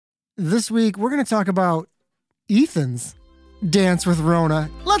This week, we're going to talk about Ethan's dance with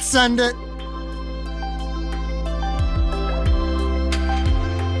Rona. Let's send it.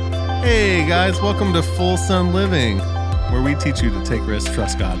 Hey guys, welcome to Full Sun Living, where we teach you to take risks,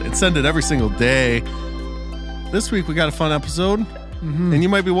 trust God, and send it every single day. This week we got a fun episode, and you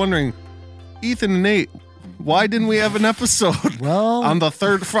might be wondering, Ethan and Nate, why didn't we have an episode on the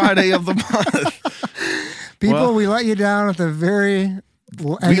third Friday of the month? People, we let you down at the very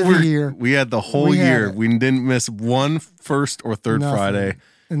end of the year. We had the whole year. We didn't miss one first or third Friday.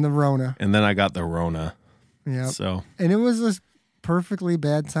 In the Rona. And then I got the Rona. Yeah. So. And it was this perfectly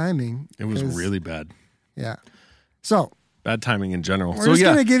bad timing. It was really bad. Yeah. So. Bad timing in general. We're just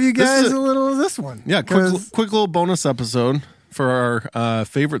going to give you guys a little of this one. Yeah, quick little bonus episode for our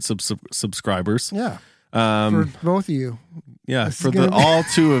favorite subscribers. Yeah. For both of you. Yeah, for all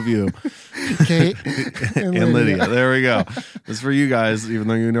two of you. Kate and Lydia. There we go. It's for you guys, even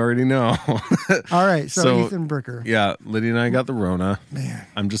though you already know. All right, so Ethan Bricker. Yeah, Lydia and I got the Rona. Man.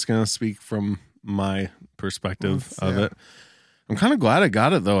 I'm just going to speak from my perspective of it. I'm kind of glad I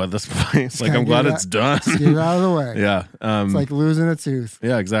got it, though, at this point. Like, I'm glad it's done. Just get it out of the way. Yeah. It's like losing a tooth.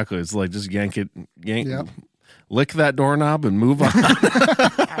 Yeah, exactly. It's like just yank, lick that doorknob and move on.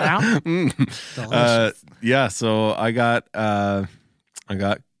 Yeah, so I got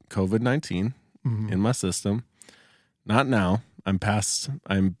COVID-19 in my system. Not now. I'm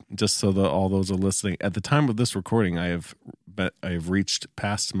just so that all those are listening. At the time of this recording, I have reached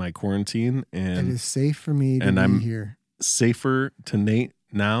past my quarantine, and it is safe for me to be here. Safer to Nate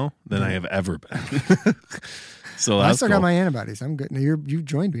now than I have ever been. So I still got my antibodies. I'm good. You've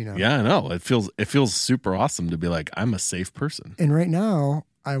joined me now. Yeah, I know. It feels super awesome to be like, I'm a safe person. And right now,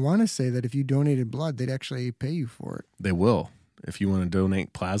 I want to say that if you donated blood, they'd actually pay you for it. They will. If you want to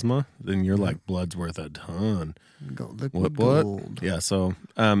donate plasma, then you're like, blood's worth a ton. Liquid gold. Yeah. So,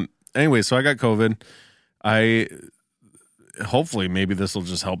 anyway, so I got COVID. Hopefully maybe this will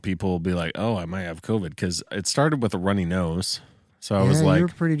just help people be like, oh, I might have COVID, because it started with a runny nose. So I was like, you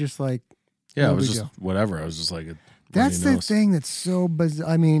were pretty just like, yeah, it was just whatever. I was just like, that's the thing that's so bizarre.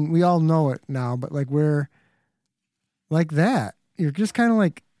 I mean, we all know it now, but like we're like that. You're just kind of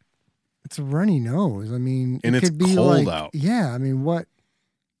like, it's a runny nose. I mean, and it it's could be cold like, out. Yeah, I mean, what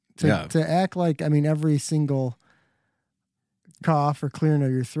to act like? I mean, every single cough or clearing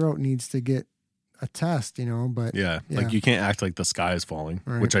of your throat needs to get a test, But like you can't act like the sky is falling,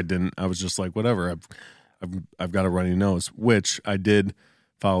 right. Which I didn't. I was just like, whatever. I've got a runny nose, which I did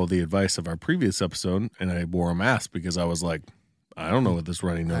follow the advice of our previous episode, and I wore a mask because I was like, I don't know what this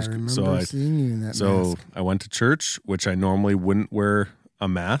runny nose. I remember seeing you in that mask. I went to church, which I normally wouldn't wear a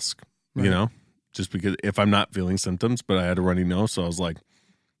mask, just because if I'm not feeling symptoms, but I had a runny nose, so I was like,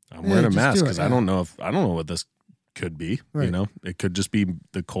 I'm wearing a mask because I don't know what this could be. Right. It could just be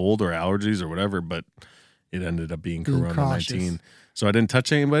the cold or allergies or whatever, but it ended up being Corona-19. So I didn't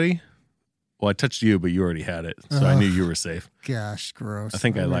touch anybody. Well, I touched you, but you already had it, so I knew you were safe. Gosh, gross. I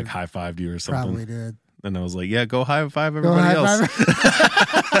think I high-fived you or something. Probably did. And I was like, yeah, go high-five everybody else.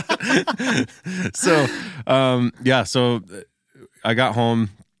 So, so I got home.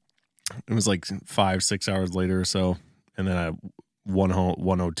 It was like 5-6 hours later or so, and then I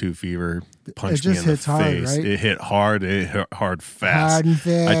 102 fever punched me in the face. Hard, right? It hit hard. It hit hard fast. Hard and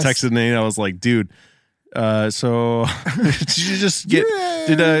fast. I texted Nate. I was like, dude, so did you just get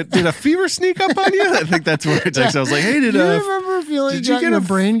did a fever sneak up on you? I think that's what I texted. I was like, hey, you remember feeling your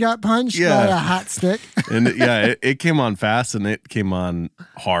brain got punched by a hot stick? And it came on fast and it came on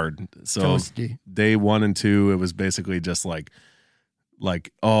hard. So Toasty. Day 1 and 2, it was basically just like,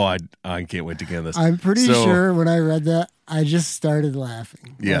 oh, I can't wait to get this. I'm pretty sure when I read that, I just started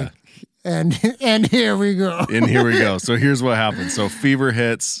laughing. Yeah. And here we go. And here we go. So here's what happened. So fever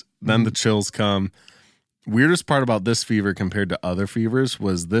hits, then the chills come. Weirdest part about this fever compared to other fevers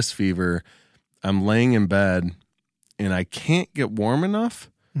was this fever, I'm laying in bed and I can't get warm enough,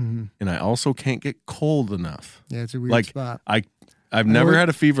 and I also can't get cold enough. Yeah, it's a weird spot. I've never had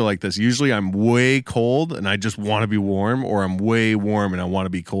a fever like this. Usually I'm way cold and I just want to be warm, or I'm way warm and I want to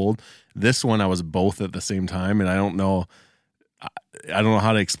be cold. This one I was both at the same time, and I don't know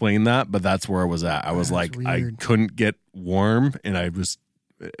how to explain that, but that's where I was at. I was like, weird. I couldn't get warm, and I was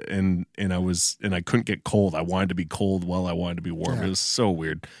and I couldn't get cold. I wanted to be cold while I wanted to be warm. Yeah. It was so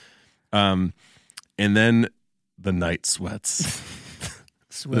weird. And then the night sweats.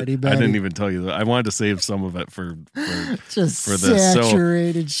 Sweaty Betty. I didn't even tell you that. I wanted to save some of it for just for this.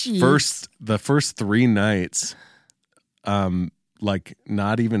 Saturated sheets. The first 3 nights, like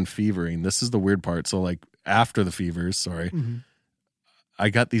not even fevering. This is the weird part. So like after the fevers, I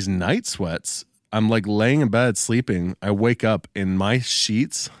got these night sweats I'm like laying in bed sleeping. I wake up and my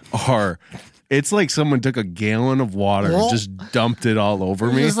sheets are. It's like someone took a gallon of water and just dumped it all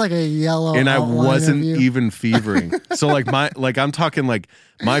over me. It's like a yellow, and I wasn't of you. even fevering. So like I'm talking like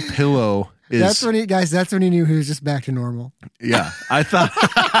my pillow is. That's when that's when he knew he was just back to normal. Yeah, I thought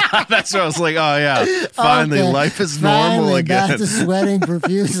that's what I was like. Oh yeah, finally Okay. life is normal Finally, again. back to sweating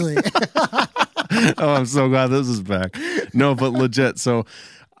profusely. Oh, I'm so glad this is back. No, but legit. So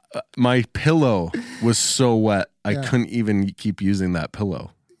my pillow was so wet, I couldn't even keep using that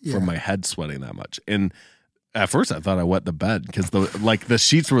pillow from my head sweating that much. And at first, I thought I wet the bed because the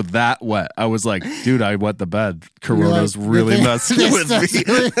sheets were that wet. I was like, dude, I wet the bed. Corona's really messing with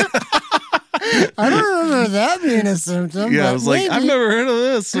me. I don't remember that being a symptom. Yeah, but I was like, maybe. I've never heard of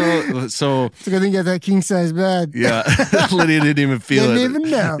this. So It's a good thing you got that king size bed. yeah, Lydia didn't even feel it. Didn't even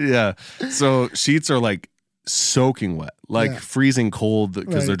know. Yeah, so sheets are like soaking wet, like freezing cold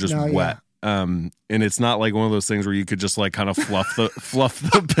because they're just wet. And it's not like one of those things where you could just like kind of fluff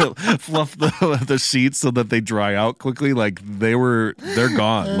the sheets so that they dry out quickly. Like they're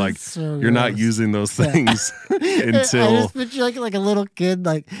gone. That's like so you're not gross. using those things I until just picture like a little kid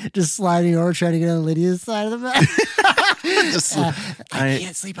like just sliding over trying to get on Lydia's side of the bed. just I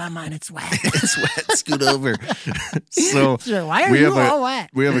can't sleep on mine. It's wet. it's wet. Scoot over. So Sure, why are you all wet?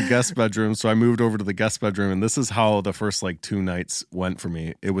 we have a guest bedroom. So I moved over to the guest bedroom, and this is how the first like 2 nights went for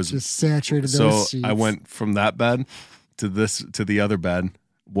me. It was Just saturated so those sheets. I went from that bed to the other bed.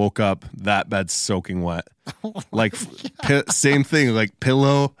 Woke up, that bed's soaking wet. Like same thing, like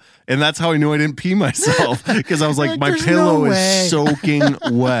pillow, and that's how I knew I didn't pee myself because I was like, my There's pillow no is way. soaking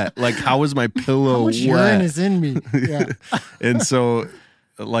wet. Like, how is my pillow How much urine wet? is in me? Yeah. And so,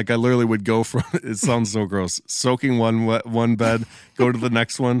 like, I literally would go from. It sounds so gross. Soaking one bed, go to the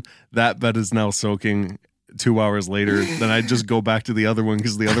next one. That bed is now soaking. 2 hours later, then I just go back to the other one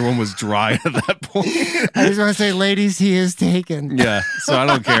because the other one was dry at that point. I just want to say, ladies, he is taken. Yeah, so I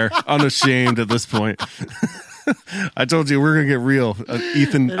don't care. Unashamed at this point. I told you we're gonna get real,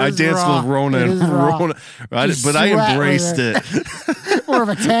 Ethan. I is danced raw. with Rona It and is raw. Rona, but I sweat embraced with it. More of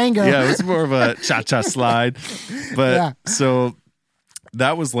a tango. Yeah, it was more of a cha-cha slide. But Yeah. so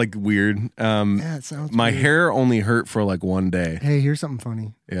that was like weird. Yeah, it sounds My weird. hair only hurt for like one day. Hey, here's something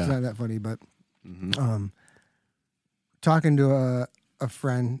funny. Yeah. It's not that funny, but talking to a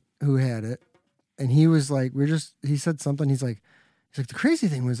friend who had it, and he was like, he said something. He's like, the crazy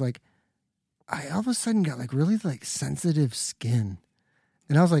thing was like, I all of a sudden got like really like sensitive skin.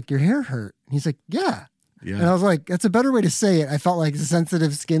 And I was like, your hair hurt. And he's like, yeah. And I Yeah, was like, that's a better way to say it. I felt like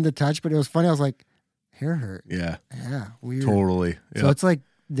sensitive skin to touch, but it was funny. I was like, hair hurt. yeah, Yeah, weird. totally. So Yeah. it's like,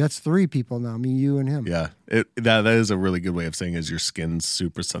 that's 3 people now, me, you, and him. Yeah, that is a really good way of saying is your skin's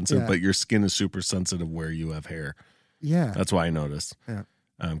super sensitive, Yeah. but your skin is super sensitive where you have hair. Yeah. That's why I noticed. Yeah.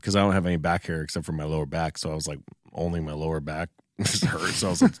 Because I don't have any back hair except for my lower back, so I was like, only my lower back hurts. So I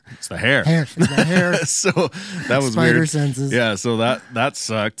was like, it's the hair. Hair. It's my hair. So that was Spider weird. senses. Yeah, so that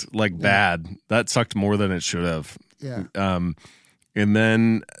sucked like bad. That sucked more than it should have. Yeah. And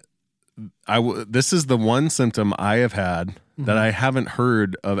then this is the one symptom I have had that I haven't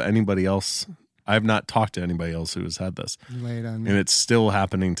heard of anybody else. I have not talked to anybody else who has had this, Lay it on me. and it's still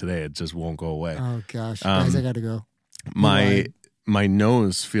happening today. It just won't go away. Oh gosh, guys, I gotta go. My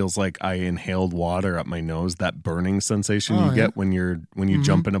nose feels like I inhaled water up my nose. That burning sensation Oh, you yeah. get when you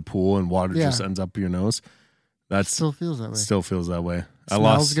jump in a pool and water Yeah. just ends up your nose. That Still feels that way. still feels that way.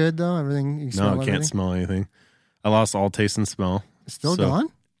 Smells good though. Everything. You No, smell I can't everything? smell anything. I lost all taste and smell. Still So, gone.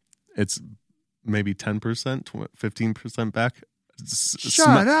 It's maybe 10%, 15% back.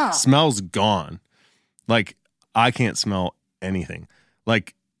 Shut up. Smell's gone. Like I can't smell anything.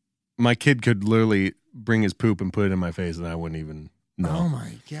 Like my kid could literally bring his poop and put it in my face and I wouldn't even know. Oh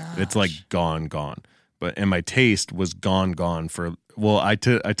my god. It's like gone. But and my taste was gone for. Well, I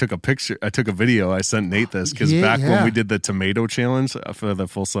took a picture. I took a video. I sent Nate this because back when we did the tomato challenge for the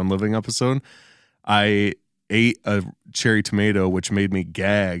Full Sun Living episode, I ate a cherry tomato, which made me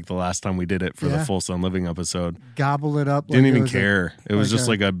gag the last time we did it for the Full Sun Living episode. Gobble it up. Didn't like even was care. It was just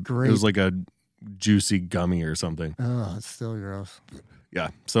like a grape. it was like a juicy gummy or something. Oh, it's still gross. Yeah.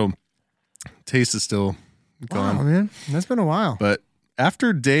 So taste is still gone. Wow, man, that's been a while. But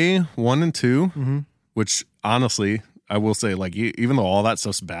after day 1 and 2, which honestly, I will say, like, even though all that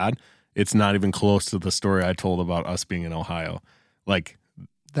stuff's bad, it's not even close to the story I told about us being in Ohio. Like,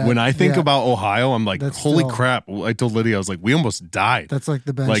 when I think about Ohio, I'm like, That's holy still- crap. I told Lydia, I was like, we almost died. that's like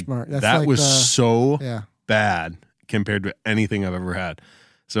the Like, benchmark. That's that like was the, so yeah. bad compared to anything I've ever had.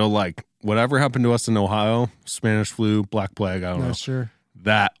 So, like, whatever happened to us in Ohio, Spanish flu, Black Plague, I don't know. Not sure.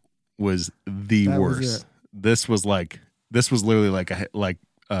 That was the That was worst. it. This was literally like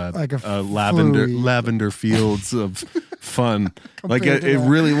Like a lavender fluey. fields of fun. Like Compared to it that.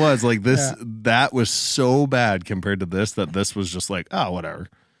 really was like this. Yeah. That was so bad compared to this that this was just like, oh, whatever,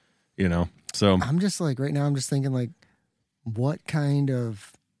 you know. So I'm just like right now. I'm just thinking like, what kind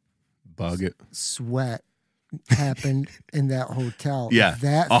of bug it. sweat happened in that hotel? Yeah,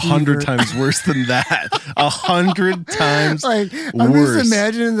 that 100 fever- times worse than that. 100 times Like I'm worse. just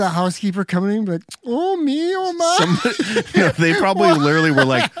imagining the housekeeper coming in, like, oh me, oh my. Somebody, they probably literally were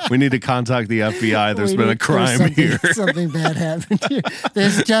like, "We need to contact the FBI. There's been a crime something, here." Something bad happened here.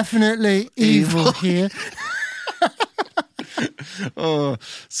 There's definitely evil here.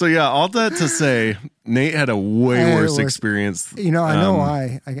 So yeah, all that to say, Nate had a way I had a worse worse- experience. You know, I know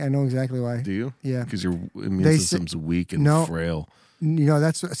why. I know exactly why. Do you? Yeah. Because your immune They system's weak and No. frail. You know,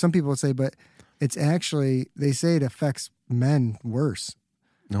 that's what some people would say, but it's actually, they say it affects men worse.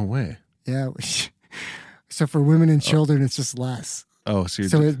 No way. Yeah. So for women and children, it's just less. Oh, so you're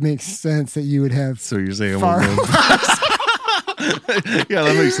So it makes sense that you would have so you're saying far I'm a woman. Yeah,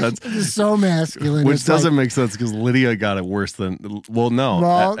 that makes sense. it's so masculine. Which It's doesn't like, make sense because Lydia got it worse than. Well, no.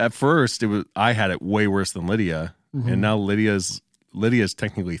 Well- At first, it was I had it way worse than Lydia, Mm-hmm. and now Lydia's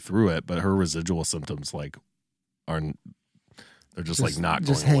technically through it, but her residual symptoms like aren't. They're just like not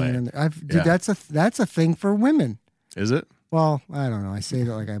just going hanging away. in there. Dude, Yeah. that's a thing for women. Is it? Well, I don't know. I say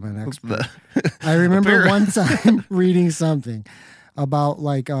that like I'm an expert. The- I remember Apparently. one time reading something about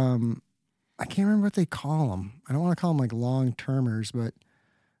like I can't remember what they call them. I don't want to call them like long termers, but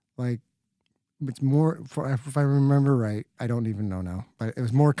like it's more if I remember right. I don't even know now, but it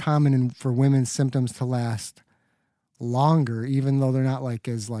was more common for women's symptoms to last longer, even though they're not like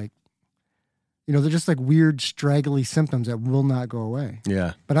as like, you know, they're just like weird straggly symptoms that will not go away.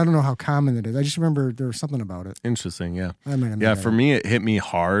 Yeah, But I don't know how common it is. I just remember there was something about it. interesting. Yeah, I might have made yeah. that For up. me, it hit me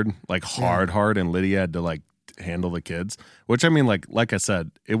hard, like hard, and Lydia had to like handle the kids. Which I mean, like I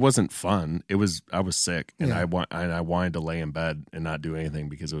said, it wasn't fun. I was sick, and Yeah. I wanted to lay in bed and not do anything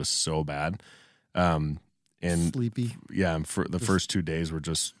because it was so bad. And Sleepy. yeah, and for the first 2 days were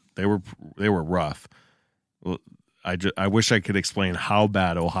just they were rough. Well, I wish I could explain how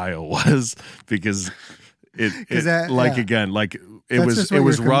bad Ohio was because it that- like yeah. again like it That's was just it what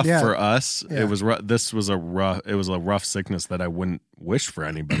was you're rough yeah. for us. Yeah. It was this was a rough sickness that I wouldn't wish for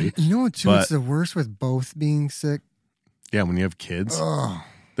anybody. You know what, too? But- It's the worst with both being sick. Yeah, when you have kids, Oh,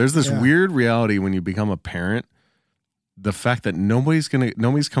 there's this yeah. weird reality when you become a parent. The fact that nobody's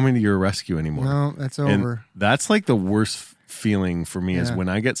coming to your rescue anymore. no, that's And over. that's like the worst feeling for me is Yeah. when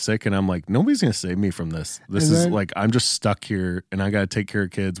I get sick and I'm like, nobody's going to save me from this. This And is then- like, I'm just stuck here and I got to take care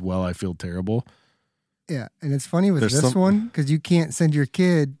of kids while I feel terrible. Yeah, and it's funny with There's this some- one because you can't send your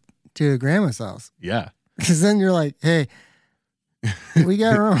kid to grandma's house Yeah. because then you're like, hey, we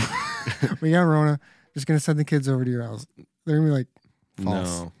got Rona. We got Rona. Just gonna send the kids over to your house. They're gonna be like,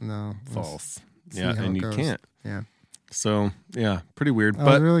 false. No, let's False. see Yeah. how And it you goes. can't. Yeah, So, yeah, pretty weird. I was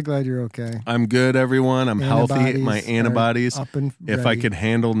But really glad you're okay. I'm good, everyone. I'm healthy. Antibodies My are antibodies. up and If I ready. could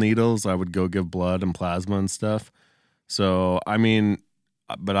handle needles, I would go give blood and plasma and stuff. So, I mean,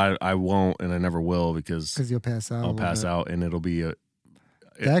 but I won't and I never will because because you'll pass out. a I'll little pass bit. out and it'll be That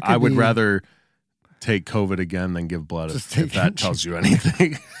I could would be- rather take COVID again than give blood Just if take that it. tells you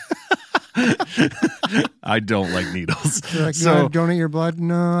anything. I don't like needles. You're like, So you donate your blood?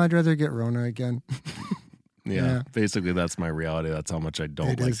 No, I'd rather get Rona again. yeah, basically that's my reality. That's how much I don't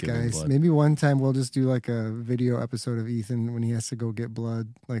It like is, giving guys. blood. Maybe one time we'll just do like a video episode of Ethan when he has to go get blood,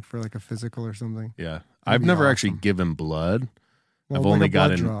 like for like a physical or something. Yeah. I've be never awesome. actually given blood. Well, I've like only a blood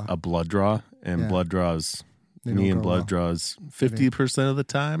gotten draw. a blood draw, and Yeah. blood draws. They Me don't and go blood well. draws 50% of the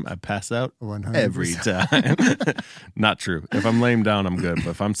time. I pass out 100%. every time. Not true. If I'm laying down, I'm good. But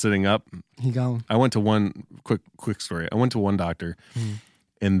if I'm sitting up, He gone. I went to one quick story. I went to one doctor,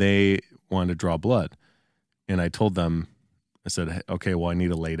 and they wanted to draw blood, and I told them, I said, "Hey, okay, well, I need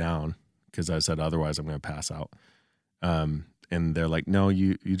to lay down because I said otherwise I'm going to pass out. And they're like, no,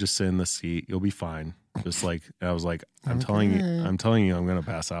 you just sit in the seat, you'll be fine. Just like I was like, I'm telling you, I'm going to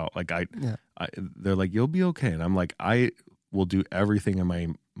pass out. Like Yeah. they're like, you'll be okay, and I'm like, I will do everything in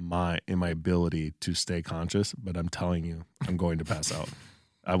my ability to stay conscious, but I'm telling you, I'm going to pass out.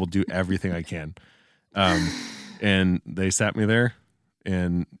 I will do everything I can. And they sat me there,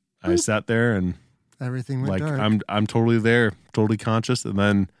 and I sat there, and Everything went like dark. I'm totally there, totally conscious, and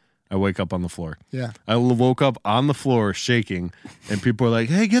then I wake up on the floor. Yeah. I woke up on the floor shaking, and people are like,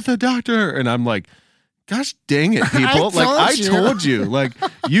 "Hey, get the doctor!" And I'm like, "Gosh dang it, people! I told you, like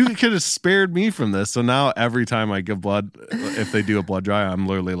you could have spared me from this." So now every time I give blood, if they do a blood draw, I'm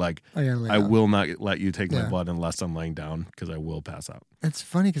literally like, I gotta lay "I down. will not let you take my Yeah. blood unless I'm laying down because I will pass out." It's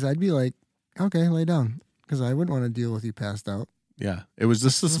funny because I'd be like, okay, lay down. Because I wouldn't want to deal with you passed out. Yeah. It was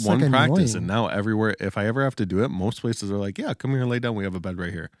just this It's one like practice. annoying. And now everywhere, if I ever have to do it, most places are like, yeah, come here and lay down. We have a bed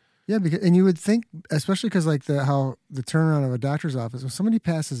right here. Yeah, because and you would think, especially because like how the turnaround of a doctor's office, when somebody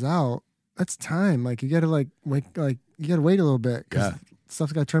passes out, that's time. Like you got to like wait, you got to wait a little bit because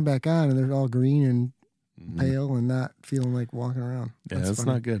stuff's got to turn back on, and they're all green and pale and not feeling like walking around. Yeah, that's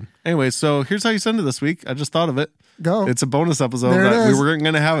funny. not good. Anyway, so here's how you send it this week. I just thought of it. Go. It's a bonus episode There it that we is. weren't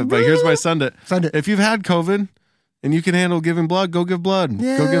going to have it, but here's my send it. Send it. If you've had COVID and you can handle giving blood, go give blood.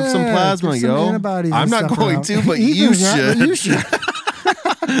 Yeah, go give some plasma, give some yo. antibodies I'm and not stuff going around. to, but you Ethan's not, should. but you should.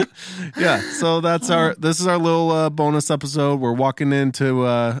 Yeah, so this is our little bonus episode. We're walking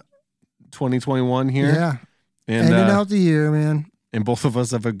into 2021 here. Yeah. And Ending out the year, man. and both of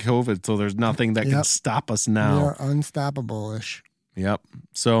us have had COVID, so there's nothing that can Yep. stop us We now. are unstoppable-ish. Yep.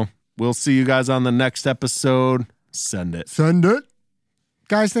 So we'll see you guys on the next episode. Send it. Send it.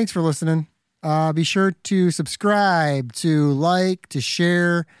 Guys, thanks for listening. Be sure to subscribe, to like, to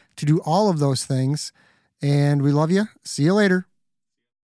share, to do all of those things. And we love you. See you later.